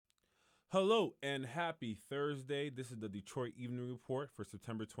Hello and happy Thursday. This is the Detroit Evening Report for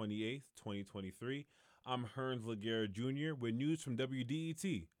September 28th, 2023. I'm Hearns Laguerre Jr. with news from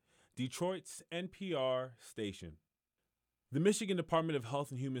WDET, Detroit's NPR station. The Michigan Department of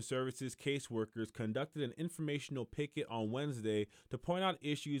Health and Human Services caseworkers conducted an informational picket on Wednesday to point out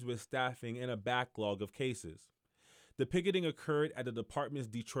issues with staffing and a backlog of cases. The picketing occurred at the department's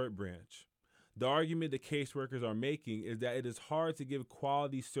Detroit branch. The argument the caseworkers are making is that it is hard to give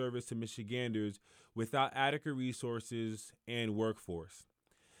quality service to Michiganders without adequate resources and workforce.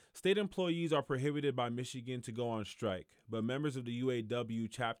 State employees are prohibited by Michigan to go on strike, but members of the UAW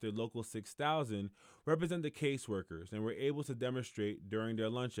chapter Local 6000 represent the caseworkers and were able to demonstrate during their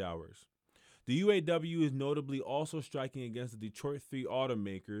lunch hours. The UAW is notably also striking against the Detroit 3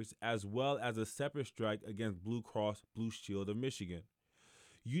 automakers as well as a separate strike against Blue Cross Blue Shield of Michigan.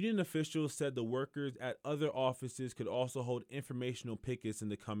 Union officials said the workers at other offices could also hold informational pickets in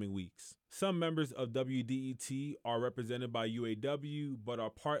the coming weeks. Some members of WDET are represented by UAW but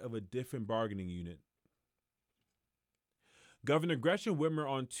are part of a different bargaining unit. Governor Gretchen Whitmer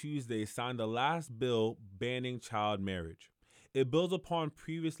on Tuesday signed the last bill banning child marriage. It builds upon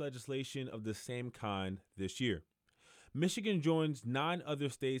previous legislation of the same kind this year. Michigan joins 9 other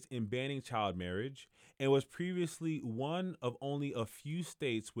states in banning child marriage and was previously one of only a few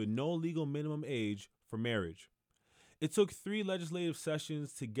states with no legal minimum age for marriage. It took 3 legislative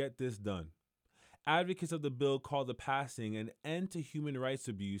sessions to get this done. Advocates of the bill call the passing an end to human rights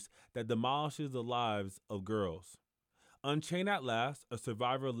abuse that demolishes the lives of girls. Unchained at Last, a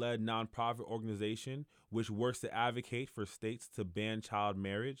survivor-led nonprofit organization which works to advocate for states to ban child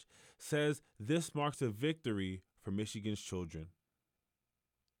marriage, says this marks a victory for Michigan's children.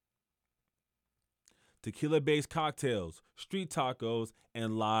 Tequila-based cocktails, street tacos,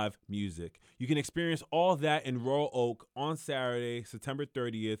 and live music. You can experience all that in Royal Oak on Saturday, September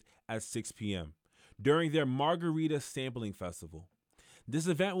 30th at 6 p.m. during their Margarita Sampling Festival. This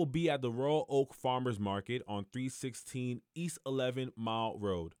event will be at the Royal Oak Farmers Market on 316 East 11 Mile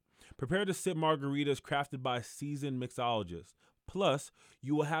Road. Prepare to sip margaritas crafted by seasoned mixologists. Plus,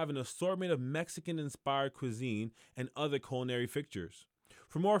 you will have an assortment of Mexican-inspired cuisine and other culinary fixtures.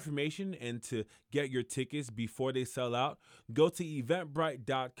 For more information and to get your tickets before they sell out, go to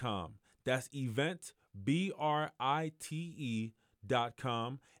eventbrite.com. That's event, BRITE.com,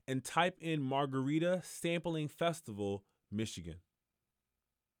 and type in Margarita Sampling Festival, Michigan.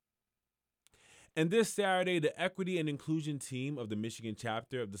 And this Saturday, the Equity and Inclusion team of the Michigan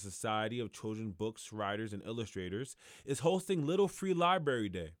chapter of the Society of Children's Books, Writers, and Illustrators is hosting Little Free Library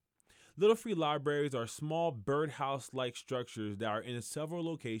Day. Little Free Libraries are small birdhouse-like structures that are in several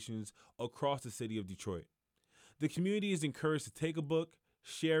locations across the city of Detroit. The community is encouraged to take a book,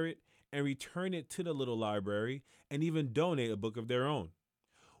 share it, and return it to the little library, and even donate a book of their own.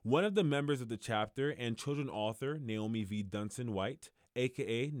 One of the members of the chapter and children's author, Naomi V. Dunson-White,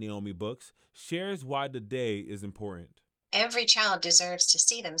 aka Naomi Books, shares why the day is important. Every child deserves to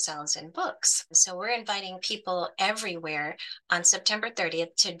see themselves in books. So we're inviting people everywhere on September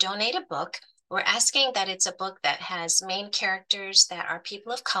 30th to donate a book. We're asking that it's a book that has main characters that are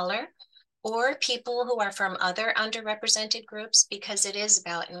people of color or people who are from other underrepresented groups, because it is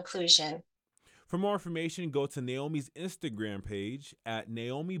about inclusion. For more information, go to Naomi's Instagram page at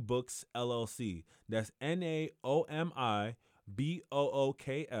Naomi Books LLC. That's NaomiBooks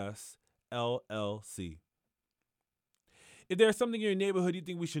LLC. If there's something in your neighborhood you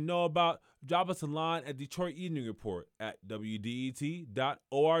think we should know about, drop us a line at Detroit Evening Report at WDET.org.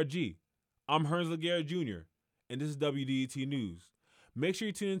 I'm Hearns Laguerre Jr., and this is WDET News. Make sure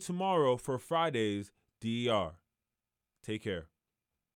you tune in tomorrow for Friday's DER. Take care.